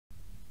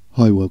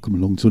Hi, welcome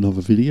along to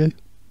another video.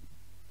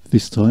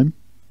 This time,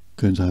 I'm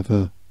going to have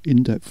a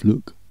in-depth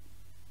look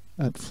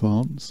at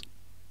France.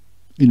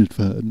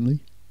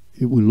 Inadvertently,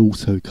 it will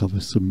also cover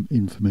some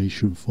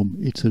information from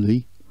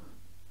Italy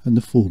and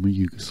the former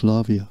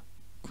Yugoslavia,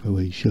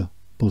 Croatia,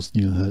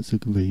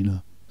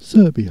 Bosnia-Herzegovina,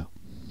 Serbia.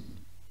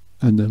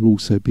 And there'll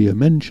also be a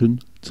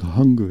mention to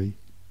Hungary,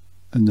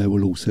 and there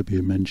will also be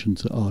a mention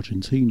to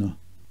Argentina.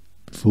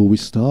 Before we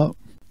start,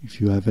 if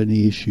you have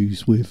any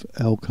issues with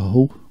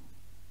alcohol,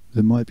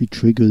 there might be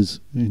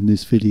triggers in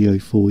this video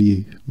for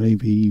you.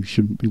 Maybe you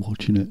shouldn't be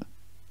watching it.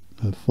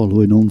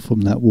 Following on from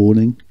that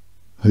warning,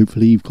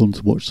 hopefully you've gone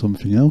to watch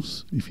something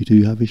else. If you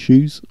do have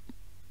issues,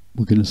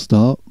 we're going to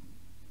start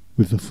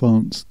with the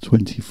France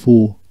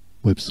 24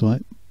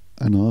 website,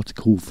 an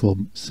article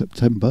from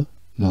September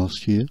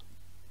last year.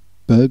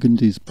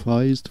 Burgundy's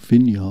prized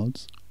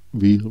vineyards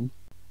reel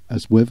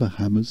as weather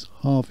hammers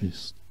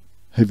harvest.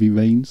 Heavy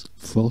rains,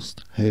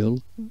 frost, hail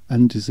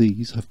and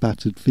disease have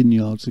battered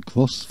vineyards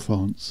across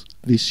France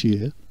this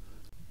year,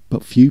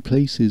 but few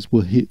places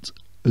were hit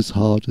as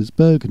hard as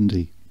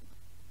Burgundy,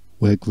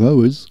 where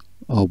growers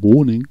are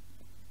warning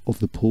of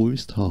the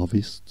poorest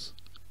harvests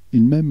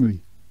in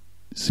memory.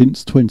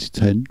 Since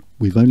 2010,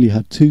 we've only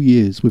had 2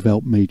 years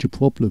without major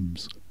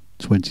problems,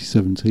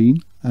 2017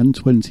 and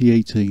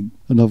 2018.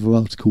 Another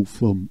article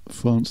from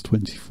France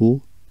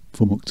 24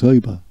 from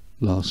October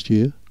last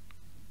year.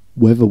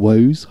 Weather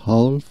woes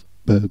halve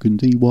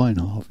Burgundy wine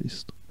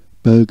harvest.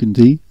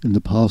 Burgundy in the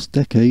past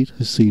decade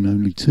has seen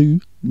only 2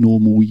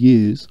 normal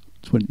years,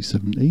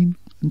 2017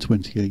 and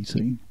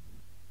 2018.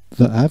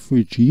 The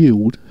average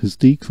yield has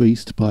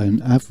decreased by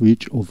an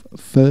average of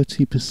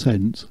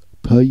 30%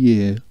 per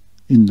year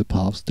in the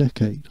past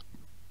decade.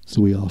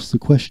 So we ask the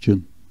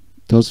question,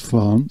 does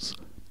France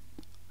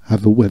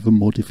have a weather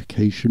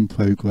modification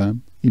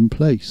program in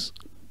place?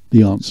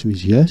 The answer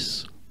is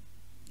yes.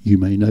 You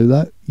may know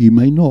that, you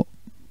may not.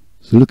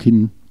 So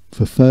looking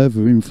for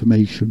further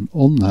information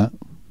on that,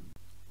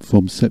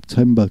 from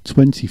September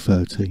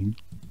 2013,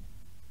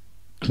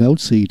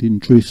 cloud seeding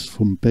drifts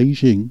from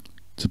Beijing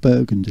to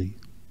Burgundy.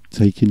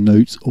 Taking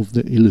note of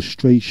the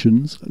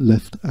illustrations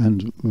left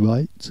and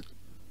right,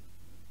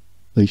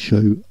 they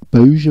show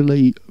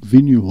Beaujolais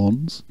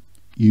vignerons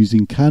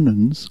using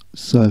cannons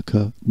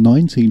circa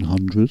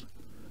 1900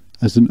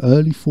 as an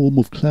early form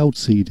of cloud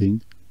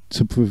seeding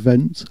to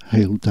prevent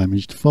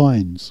hail-damaged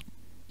vines.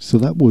 So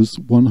that was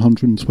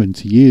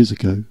 120 years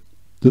ago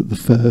that the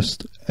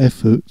first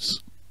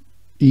efforts,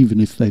 even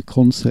if their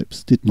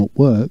concepts did not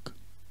work,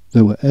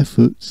 there were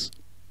efforts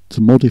to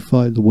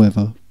modify the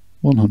weather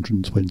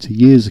 120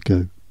 years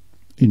ago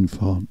in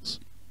France.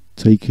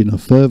 Taking a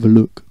further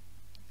look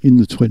in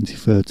the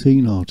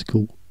 2013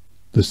 article,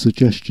 the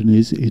suggestion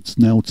is it's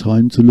now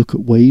time to look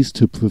at ways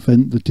to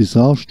prevent the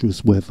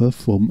disastrous weather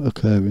from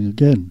occurring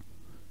again.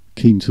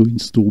 Keen to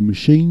install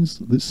machines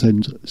that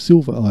send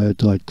silver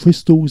iodide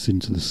crystals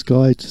into the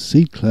sky to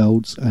seed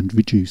clouds and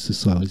reduce the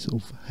size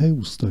of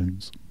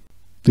hailstones.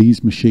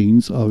 These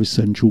machines are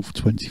essential for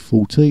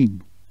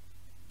 2014,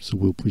 so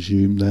we'll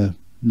presume they're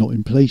not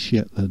in place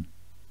yet then.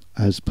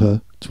 As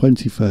per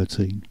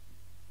 2013,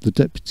 the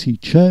deputy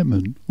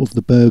chairman of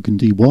the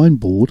Burgundy Wine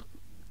Board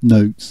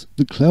notes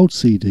that cloud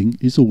seeding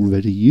is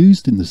already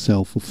used in the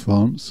south of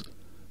France,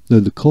 though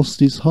the cost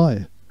is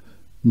high.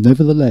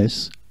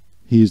 Nevertheless,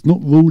 he is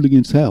not ruling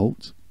it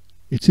out.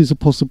 It is a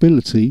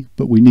possibility,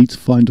 but we need to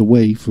find a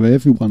way for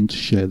everyone to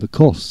share the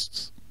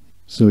costs.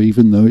 So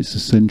even though it's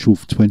essential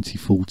for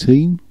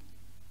 2014,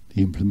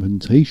 the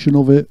implementation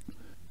of it,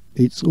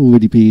 it's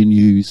already being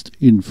used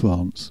in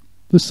France,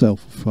 the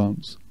south of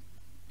France.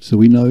 So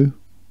we know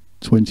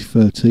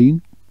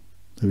 2013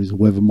 there is a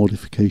weather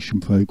modification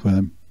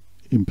program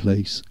in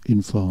place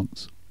in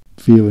France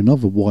via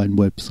another wine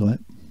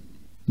website.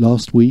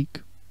 Last week,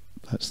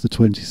 that's the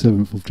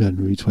 27th of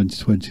January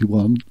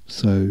 2021,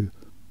 so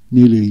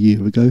nearly a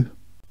year ago,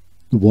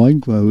 the wine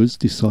growers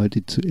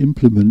decided to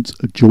implement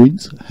a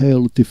joint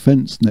hail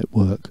defence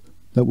network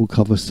that will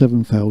cover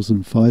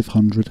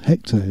 7,500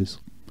 hectares,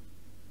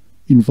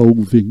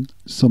 involving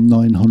some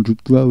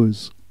 900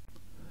 growers.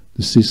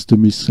 The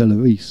system is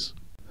Taurus,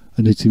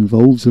 and it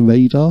involves a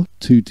radar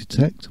to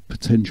detect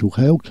potential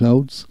hail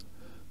clouds,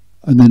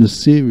 and then a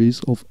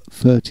series of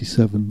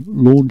 37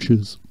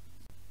 launchers.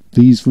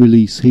 These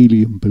release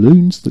helium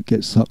balloons that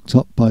get sucked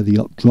up by the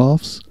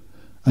updrafts,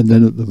 and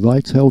then at the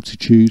right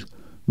altitude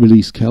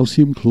release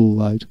calcium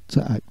chloride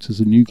to act as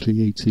a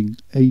nucleating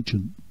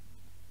agent.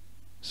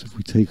 So if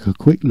we take a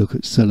quick look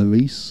at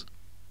Taurus,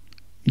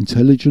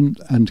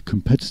 intelligent and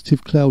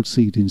competitive cloud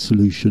seeding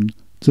solution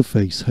to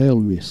face hail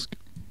risk.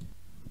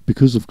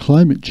 Because of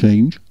climate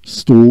change,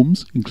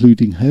 storms,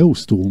 including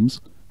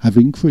hailstorms, have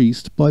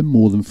increased by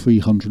more than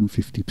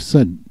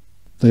 350%.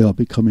 They are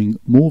becoming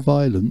more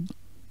violent,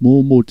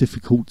 more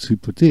difficult to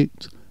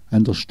predict,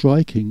 and are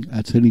striking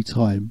at any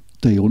time,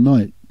 day or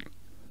night.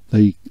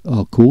 They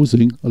are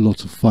causing a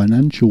lot of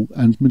financial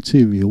and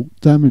material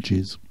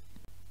damages.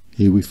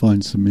 Here we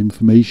find some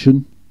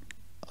information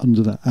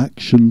under the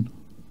action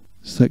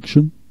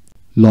section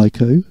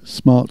LICO,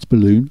 smart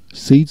balloon,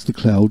 seeds the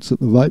clouds at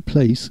the right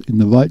place in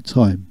the right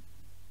time.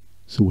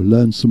 So we'll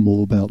learn some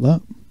more about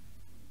that.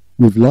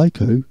 With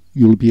LICO,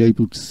 you'll be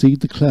able to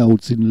seed the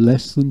clouds in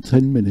less than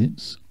 10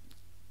 minutes.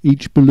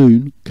 Each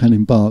balloon can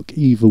embark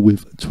either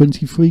with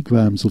 23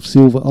 grams of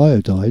silver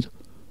iodide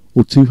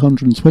or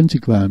 220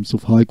 grams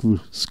of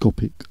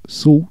hygroscopic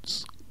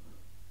salts,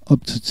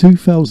 up to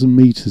 2,000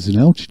 meters in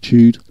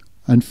altitude,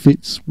 and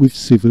fits with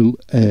civil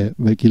air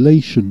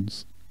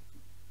regulations.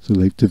 So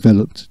they've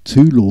developed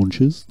two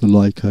launchers, the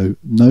LICO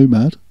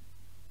Nomad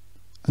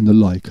and the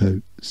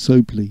LICO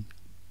Sobli.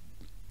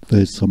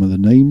 There's some of the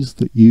names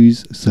that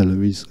use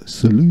Celery's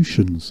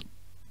solutions.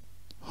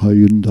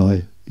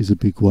 Hyundai is a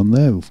big one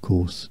there, of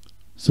course.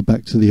 So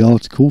back to the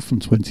article from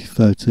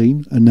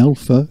 2013,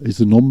 ANELFA is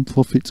a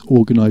non-profit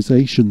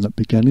organisation that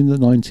began in the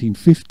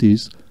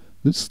 1950s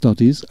that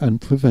studies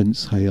and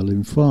prevents hail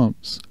in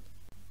France.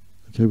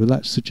 Okay, well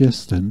that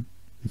suggests then,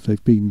 if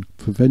they've been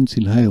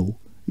preventing hail,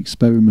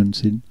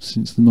 experimenting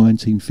since the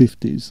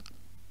 1950s,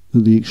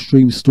 that the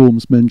extreme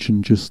storms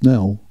mentioned just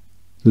now,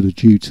 that are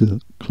due to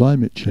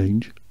climate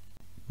change,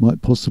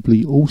 might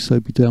possibly also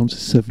be down to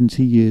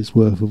 70 years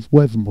worth of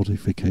weather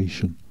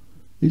modification.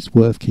 It's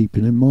worth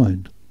keeping in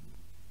mind.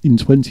 In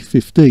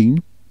 2015,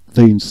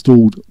 they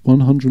installed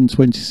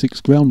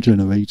 126 ground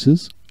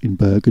generators in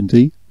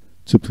Burgundy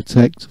to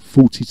protect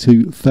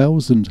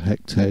 42,000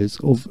 hectares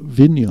of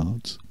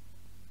vineyards.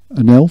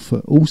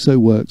 ANELFA also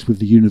worked with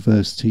the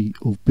University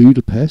of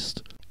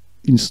Budapest,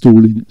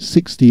 installing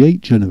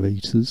 68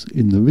 generators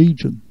in the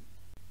region.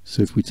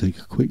 So if we take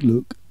a quick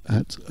look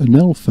at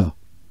ANELFA,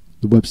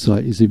 the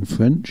website is in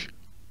French,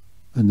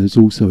 and there's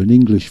also an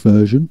English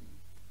version.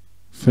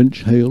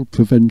 French Hail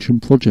Prevention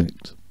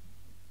Project.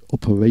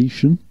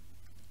 Operation.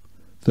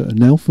 The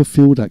ANELFA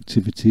field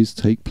activities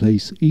take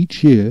place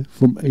each year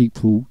from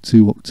April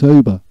to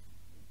October.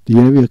 The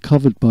area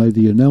covered by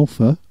the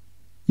ANELFA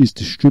is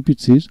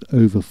distributed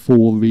over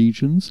 4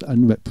 regions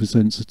and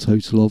represents a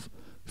total of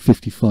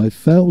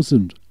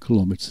 55,000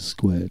 kilometres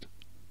squared.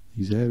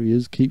 These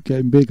areas keep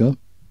getting bigger.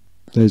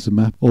 There's a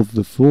map of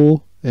the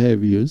 4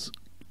 areas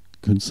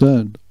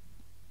concerned.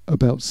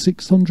 About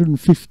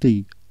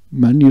 650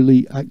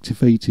 manually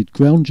activated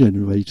ground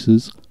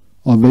generators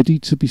are ready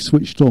to be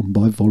switched on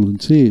by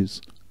volunteers,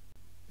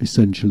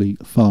 essentially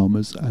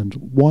farmers and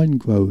wine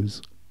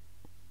growers.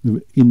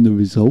 In the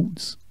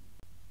results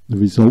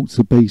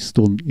are based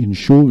on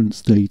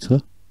insurance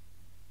data.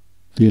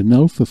 The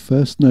ANELFA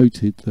first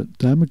noted that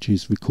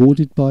damages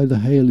recorded by the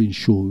hail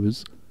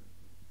insurers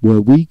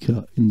were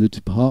weaker in the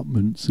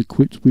departments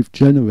equipped with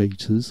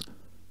generators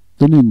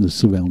than in the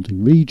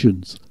surrounding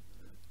regions.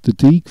 The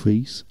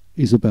decrease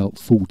is about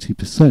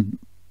 40%.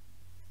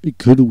 It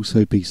could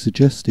also be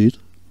suggested,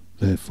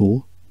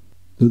 therefore,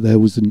 that there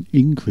was an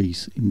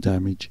increase in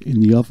damage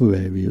in the other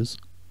areas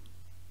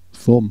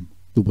from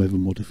the weather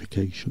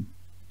modification.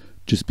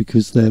 Just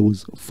because there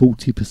was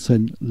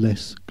 40%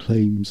 less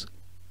claims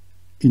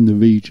in the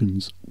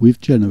regions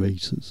with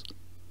generators,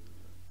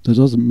 that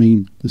doesn't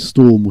mean the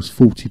storm was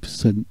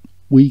 40%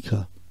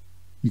 weaker.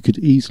 You could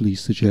easily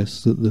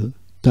suggest that the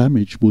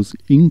damage was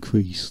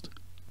increased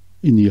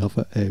in the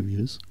other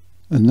areas,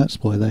 and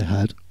that's why they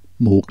had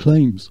more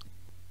claims.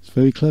 It's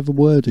very clever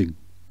wording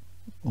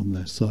on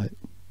their site.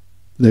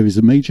 There is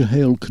a major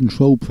hail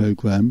control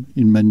program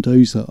in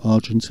Mendoza,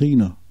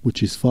 Argentina,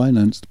 which is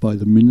financed by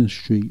the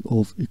Ministry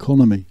of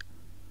Economy.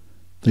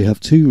 They have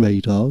 2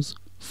 radars,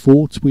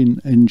 4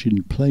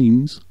 twin-engine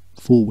planes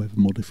for weather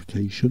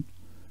modification,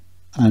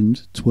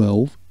 and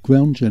 12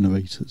 ground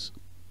generators.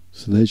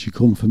 So there's your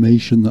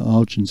confirmation that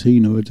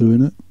Argentina are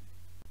doing it.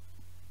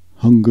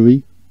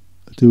 Hungary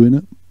are doing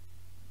it.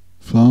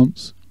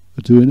 France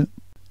are doing it.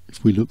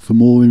 If we look for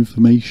more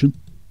information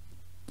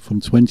from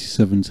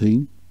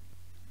 2017,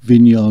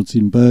 vineyards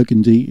in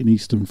Burgundy in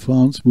eastern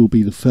France will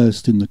be the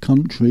first in the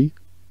country.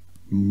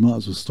 We might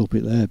as well stop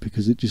it there,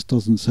 because it just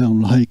doesn't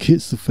sound like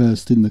it's the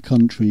first in the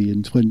country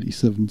in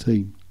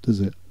 2017,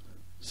 does it?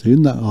 So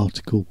in that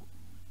article,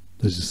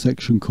 there's a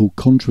section called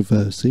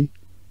Controversy.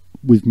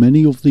 With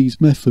many of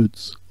these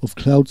methods of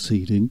cloud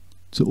seeding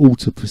to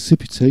alter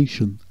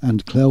precipitation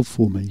and cloud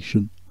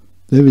formation,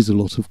 there is a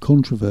lot of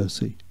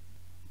controversy,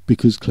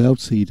 because cloud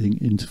seeding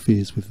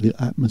interferes with the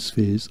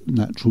atmosphere's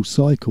natural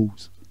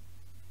cycles.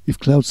 If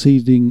cloud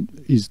seeding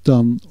is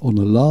done on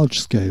a large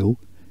scale,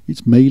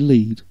 it may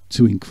lead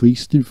to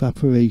increased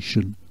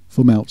evaporation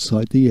from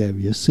outside the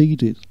area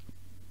seeded,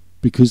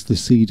 because the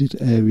seeded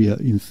area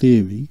in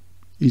theory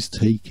is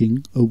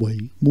taking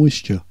away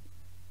moisture.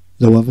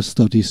 Though other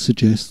studies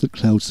suggest that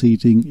cloud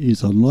seeding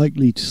is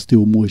unlikely to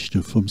steal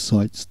moisture from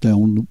sites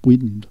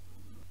downwind.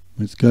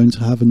 It's going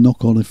to have a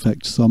knock-on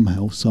effect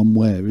somehow,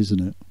 somewhere,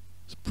 isn't it?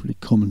 It's pretty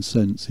common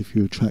sense. If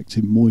you're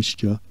attracting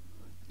moisture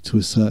to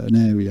a certain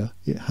area,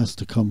 it has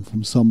to come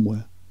from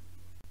somewhere.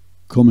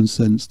 Common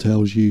sense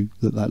tells you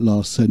that that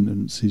last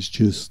sentence is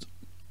just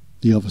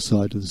the other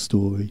side of the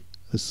story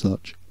as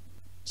such.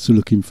 So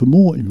looking for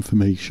more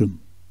information.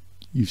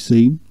 You've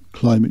seen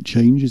climate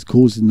change is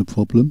causing the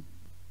problem.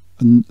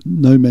 And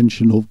no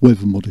mention of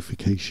weather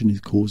modification is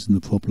causing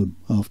the problem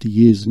after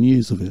years and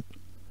years of it.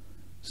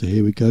 So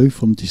here we go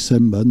from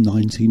December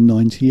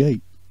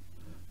 1998.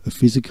 A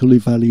physical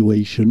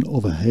evaluation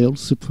of a hail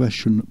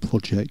suppression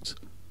project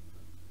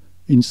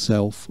in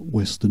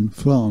south-western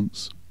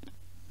France.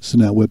 So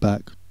now we're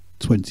back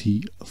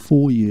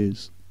 24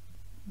 years,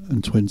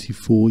 and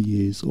 24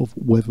 years of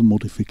weather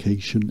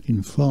modification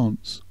in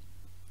France.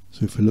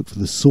 So if we look for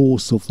the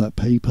source of that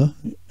paper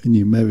in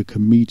the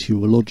American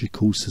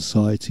Meteorological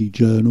Society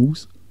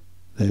journals,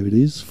 there it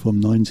is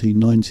from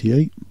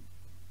 1998,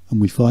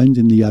 and we find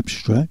in the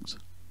abstract,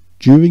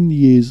 during the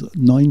years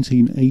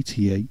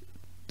 1988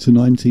 to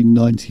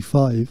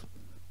 1995,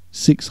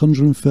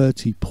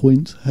 630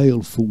 point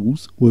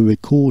hailfalls were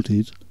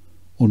recorded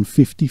on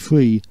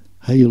 53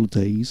 hail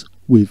days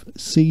with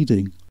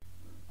seeding.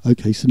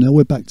 Okay, so now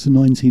we're back to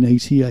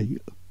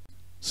 1988.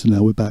 So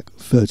now we're back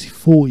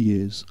 34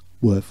 years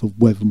worth of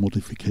weather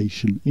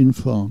modification in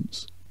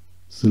France.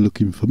 So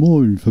looking for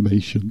more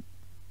information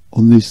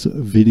on this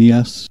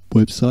VINIAS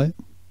website,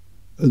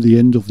 at the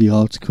end of the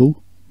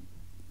article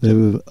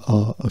there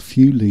are a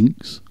few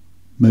links,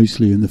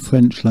 mostly in the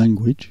French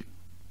language.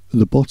 At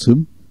the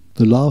bottom,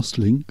 the last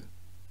link,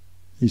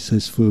 it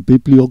says for a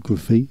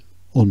bibliography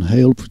on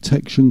hail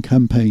protection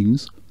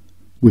campaigns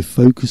with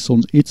focus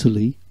on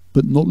Italy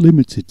but not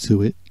limited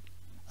to it,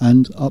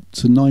 and up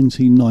to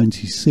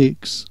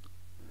 1996,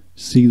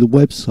 see the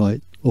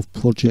website of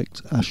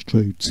Project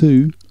Astro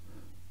 2.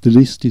 The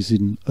list is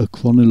in a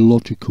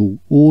chronological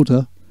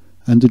order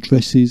and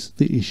addresses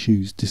the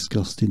issues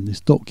discussed in this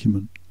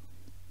document.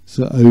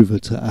 So over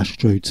to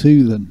Astro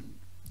 2 then.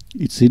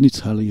 It's in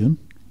Italian.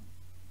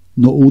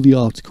 Not all the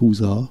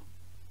articles are,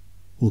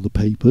 or the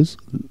papers.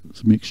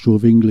 It's a mixture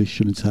of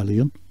English and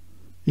Italian.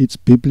 Its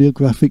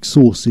bibliographic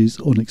sources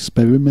on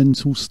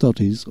experimental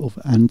studies of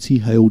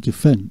anti-hail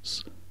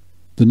defence.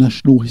 The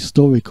National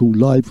Historical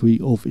Library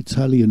of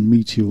Italian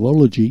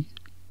Meteorology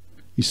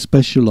is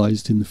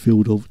specialised in the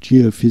field of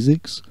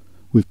geophysics,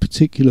 with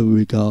particular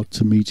regard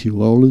to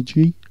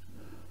meteorology,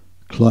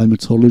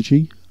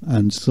 climatology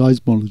and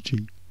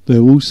seismology.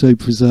 There are also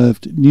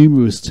preserved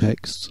numerous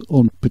texts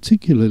on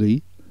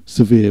particularly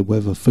severe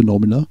weather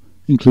phenomena,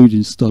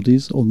 including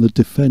studies on the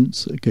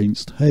defence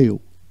against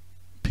hail.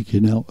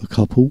 Picking out a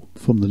couple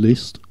from the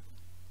list,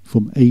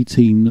 from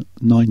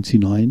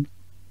 1899,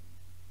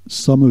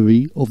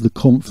 summary of the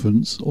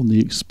conference on the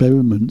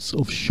experiments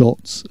of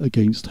shots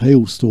against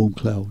hailstorm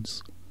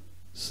clouds.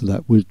 So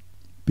that would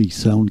be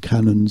sound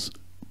cannons,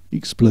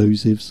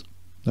 explosives.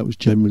 That was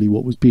generally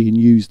what was being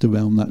used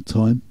around that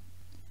time.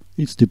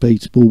 It's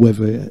debatable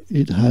whether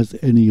it has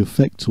any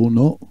effect or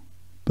not,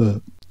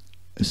 but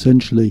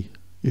essentially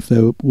if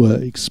there were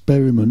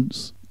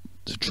experiments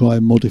to try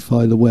and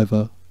modify the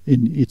weather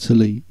in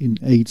Italy in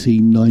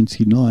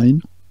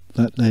 1899,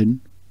 that then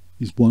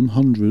is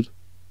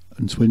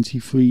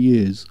 123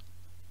 years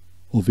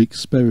of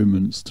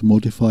experiments to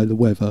modify the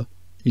weather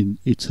in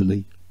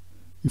Italy.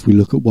 If we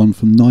look at one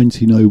from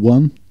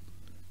 1901,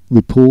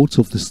 report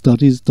of the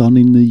studies done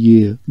in the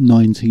year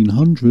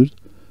 1900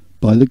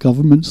 by the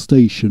government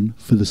station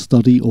for the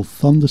study of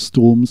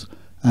thunderstorms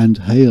and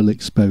hail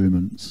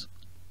experiments.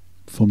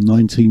 From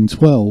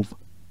 1912,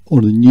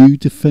 on a new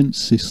defence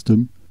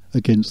system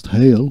against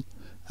hail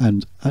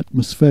and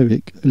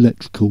atmospheric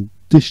electrical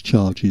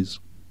discharges.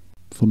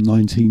 From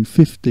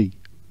 1950,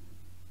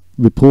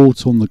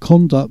 report on the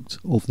conduct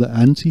of the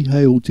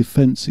anti-hail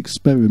defence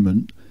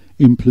experiment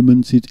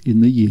implemented in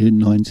the year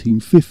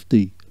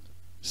 1950.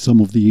 Some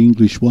of the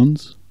English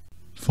ones.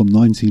 From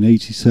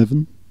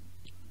 1987,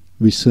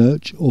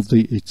 research of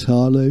the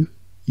Italian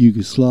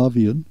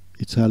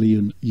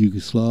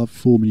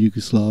former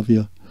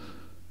Yugoslavia,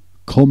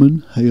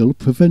 common hail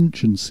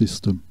prevention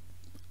system.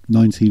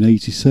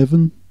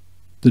 1987,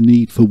 the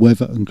need for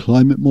weather and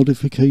climate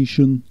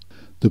modification,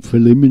 the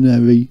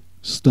preliminary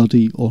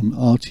study on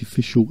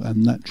artificial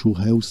and natural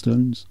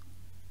hailstones.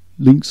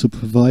 Links are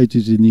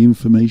provided in the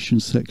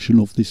information section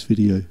of this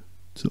video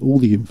to all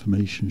the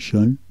information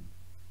shown,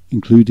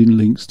 including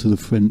links to the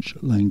French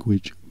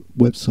language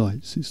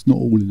websites. It's not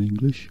all in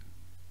English.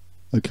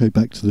 Okay,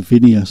 back to the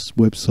VINIAS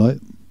website.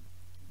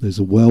 There's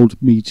a World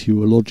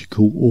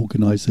Meteorological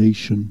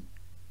Organization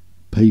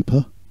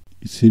paper.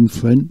 It's in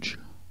French,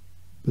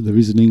 but there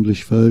is an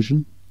English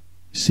version.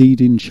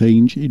 Seeding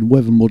change in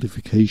weather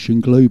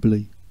modification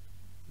globally.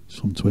 It's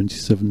from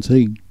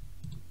 2017.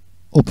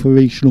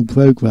 Operational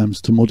programs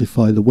to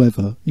modify the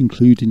weather,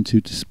 including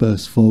to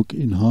disperse fog,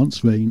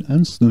 enhance rain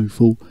and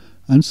snowfall,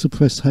 and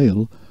suppress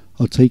hail,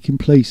 are taking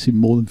place in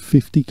more than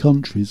 50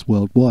 countries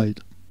worldwide.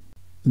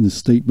 And the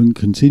statement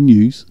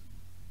continues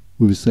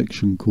with a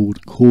section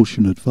called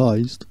Caution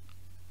Advised.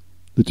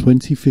 The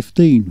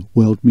 2015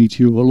 World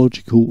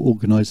Meteorological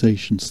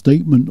Organization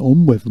Statement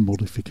on Weather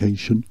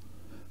Modification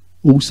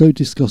also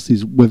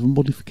discusses weather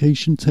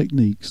modification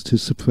techniques to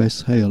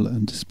suppress hail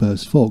and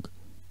disperse fog,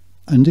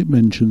 and it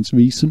mentions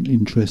recent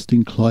interest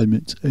in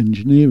climate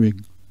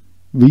engineering.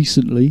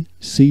 Recently,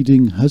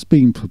 seeding has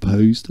been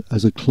proposed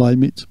as a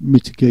climate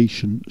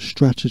mitigation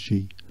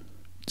strategy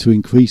to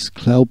increase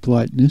cloud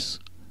brightness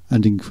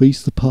and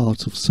increase the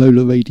part of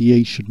solar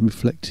radiation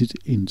reflected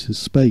into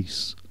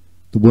space.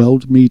 The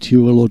World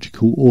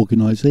Meteorological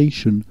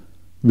Organization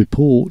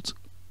report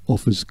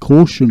offers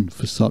caution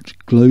for such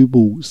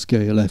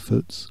global-scale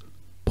efforts,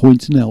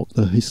 pointing out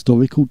the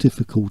historical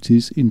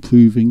difficulties in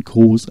proving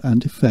cause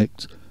and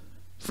effect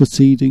for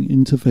seeding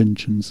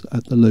interventions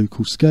at the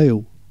local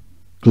scale.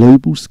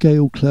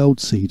 Global-scale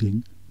cloud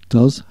seeding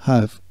does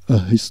have a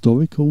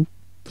historical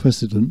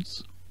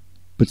precedence,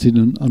 but in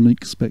an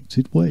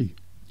unexpected way,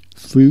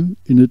 through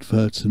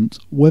inadvertent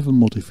weather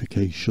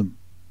modification.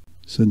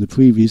 So in the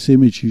previous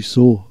image you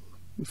saw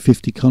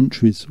 50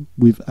 countries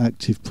with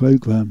active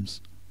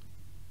programs,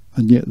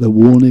 and yet they're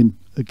warning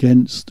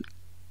against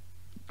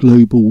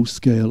global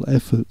scale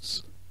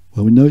efforts.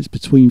 Well, we know it's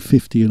between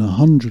 50 and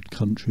 100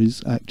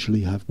 countries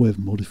actually have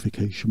weather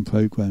modification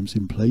programs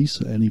in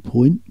place at any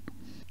point,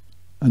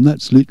 and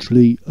that's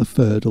literally a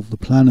third of the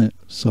planet.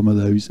 Some of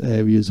those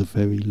areas are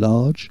very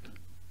large,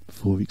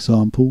 for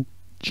example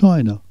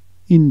China,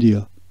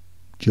 India,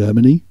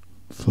 Germany,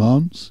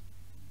 France.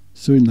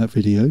 So in that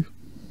video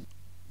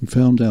we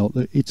found out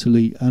that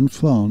Italy and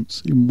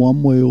France, in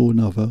one way or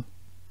another,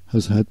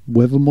 has had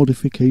weather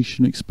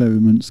modification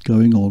experiments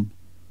going on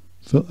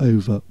for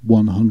over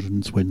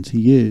 120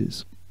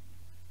 years.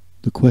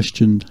 The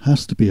question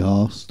has to be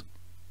asked,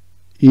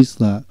 is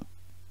that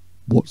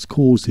what's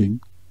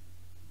causing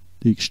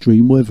the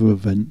extreme weather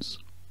events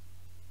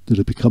that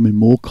are becoming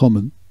more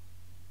common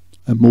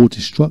and more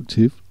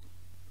destructive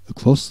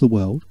across the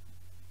world,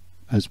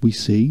 as we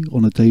see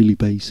on a daily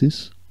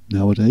basis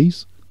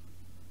nowadays?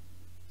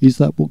 Is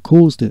that what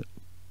caused it?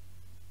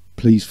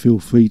 Please feel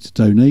free to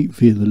donate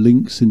via the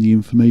links in the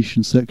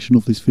information section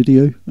of this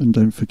video, and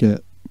don't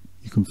forget,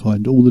 you can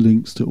find all the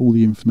links to all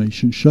the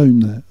information shown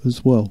there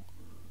as well,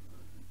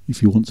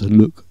 if you want to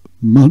look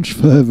much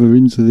further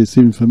into this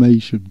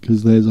information,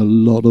 because there's a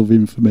lot of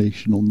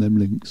information on them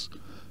links.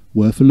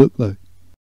 Worth a look though.